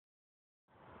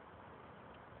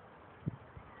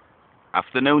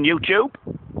Afternoon, YouTube.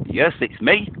 Yes, it's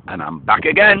me, and I'm back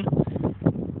again.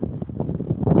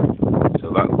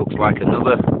 So that looks like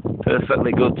another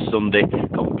perfectly good Sunday,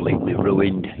 completely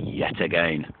ruined yet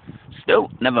again. Still,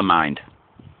 never mind.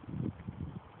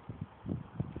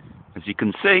 As you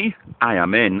can see, I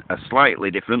am in a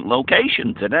slightly different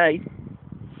location today.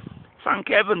 Thank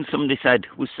heaven somebody said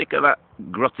we're sick of that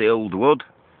grotty old wood.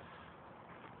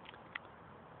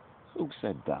 Who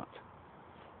said that?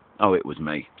 Oh, it was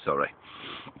me, sorry.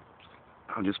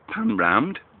 I'll just pan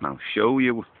round and I'll show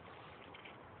you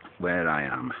where I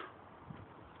am.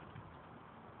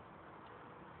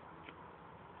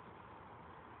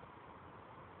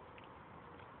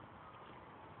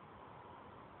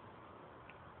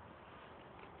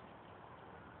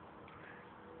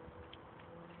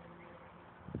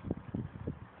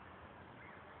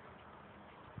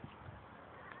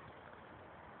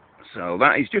 So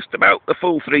that is just about the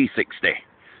full 360,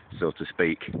 so to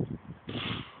speak.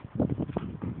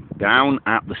 Down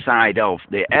at the side of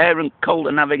the Air and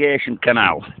Coulter Navigation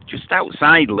Canal, just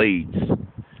outside Leeds.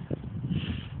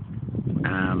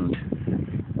 And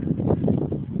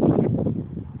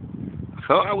I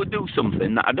thought I would do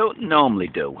something that I don't normally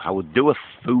do. I would do a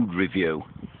food review.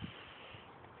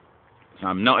 So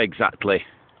I'm not exactly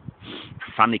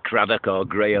Fanny Craddock or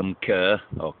Graham Kerr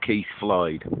or Keith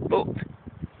Floyd, but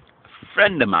a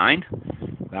friend of mine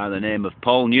by the name of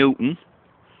Paul Newton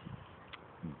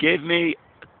gave me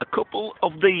a couple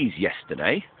of these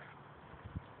yesterday.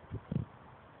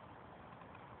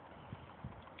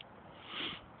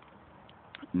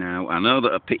 Now, I know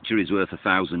that a picture is worth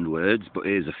 1,000 words, but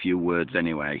here's a few words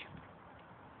anyway.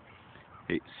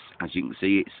 It's, as you can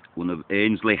see, it's one of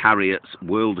Ainsley Harriot's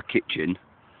World Kitchen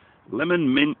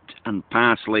lemon, mint and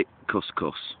parsley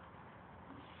couscous.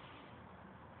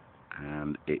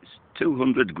 And it's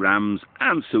 200 grams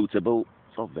and suitable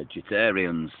for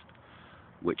vegetarians,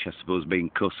 which I suppose being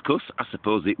couscous, I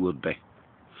suppose it would be.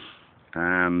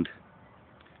 And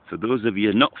for those of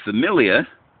you not familiar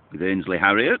with Ainsley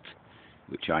Harriot,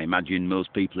 which I imagine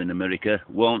most people in America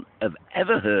won't have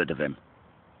ever heard of him,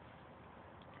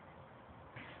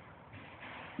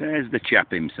 there's the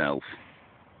chap himself,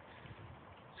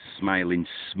 smiling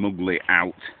smugly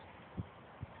out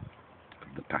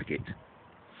of the packet.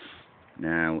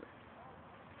 Now,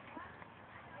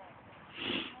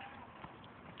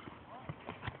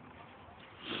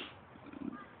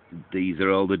 these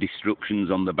are all the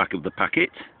instructions on the back of the packet.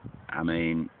 I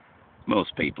mean,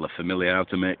 most people are familiar how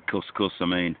to make couscous. I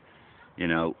mean, you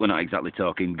know, we're not exactly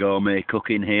talking gourmet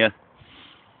cooking here.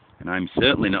 And I'm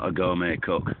certainly not a gourmet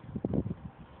cook.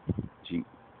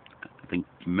 I think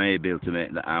you may be able to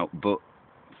make that out, but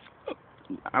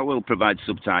I will provide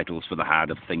subtitles for the hard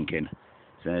of thinking.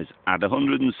 It says, add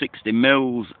 160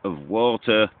 mils of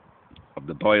water of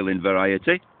the boiling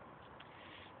variety.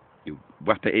 You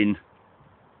whap it in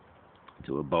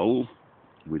to a bowl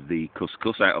with the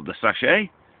couscous out of the sachet.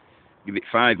 Give it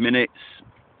 5 minutes,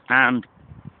 and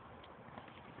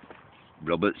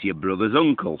Robert's your brother's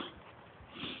uncle.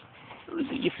 Or is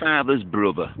it your father's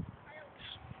brother?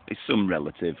 It's some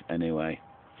relative, anyway.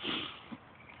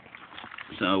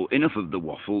 So, enough of the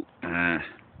waffle.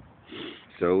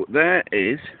 So, there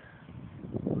is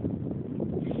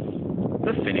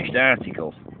the finished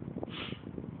article.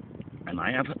 And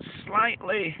I have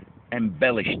slightly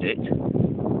embellished it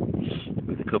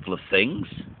with a couple of things.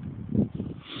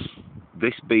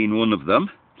 This being one of them,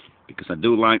 because I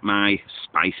do like my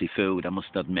spicy food, I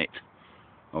must admit.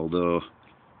 Although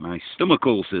my stomach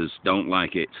ulcers don't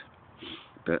like it.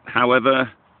 But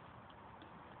however,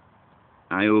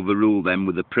 I overrule them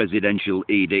with a presidential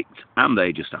edict, and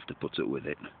they just have to put up with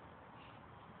it.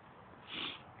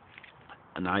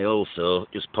 And I also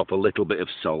just pop a little bit of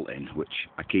salt in, which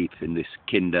I keep in this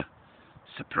Kinder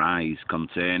Surprise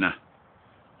container.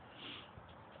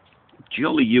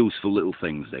 Jolly useful little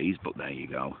things these, but there you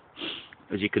go.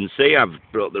 As you can see, I've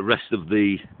brought the rest of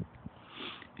the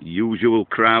usual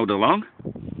crowd along.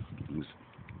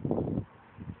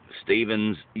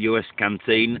 Stephen's US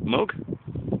Canteen mug.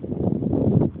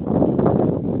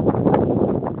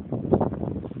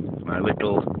 My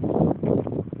little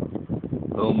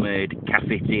homemade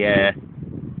cafetiere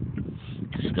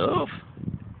stove,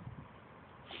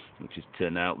 which has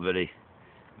turned out very,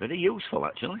 very useful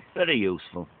actually, very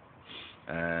useful.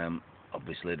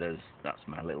 Obviously that's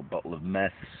my little bottle of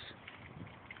meths.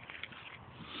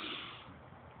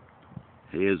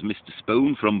 Here's Mr.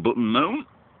 Spoon from Button Moon.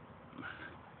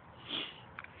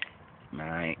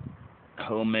 My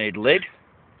homemade lid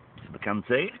for the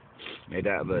canteen, made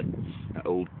out of an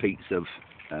old piece of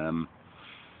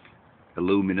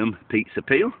aluminium pizza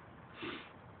peel.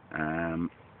 And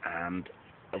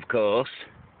of course,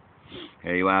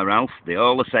 here you are, Ralph, the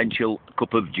all-essential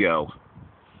cup of joe.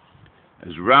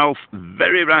 As Ralph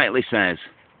very rightly says,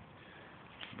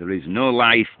 there is no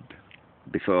life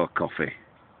before coffee.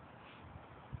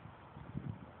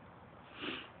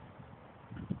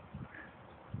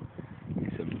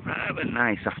 It's a rather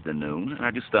nice afternoon, and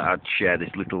I just thought I'd share this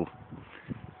little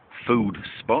food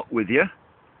spot with you,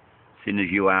 seeing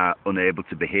as you are unable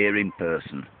to be here in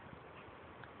person.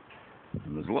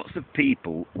 And there's lots of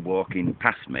people walking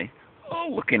past me,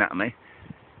 all looking at me,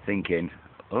 thinking,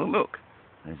 oh look,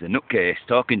 there's a nutcase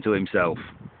talking to himself.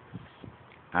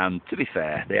 And to be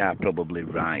fair, they are probably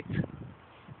right.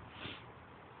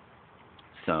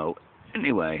 So,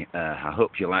 anyway, I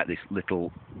hope you like this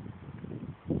little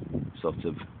sort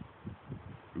of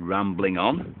rambling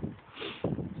on,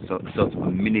 sort of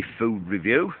a mini food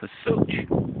review as such.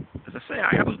 As I say,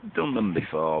 I haven't done them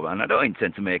before, and I don't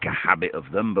intend to make a habit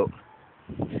of them, but,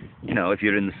 you know, if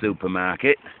you're in the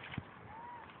supermarket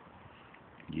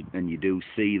and you do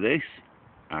see this,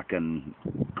 I can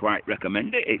quite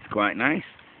recommend it. It's quite nice.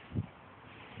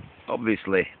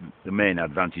 Obviously, the main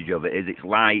advantage of it is it's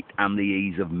light and the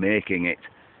ease of making it,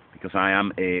 because I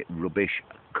am a rubbish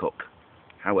cook.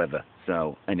 However,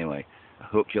 so anyway, I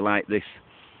hope you like this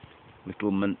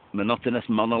little monotonous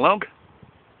monologue.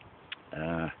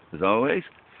 As always,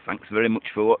 thanks very much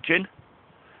for watching,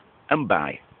 and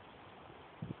bye.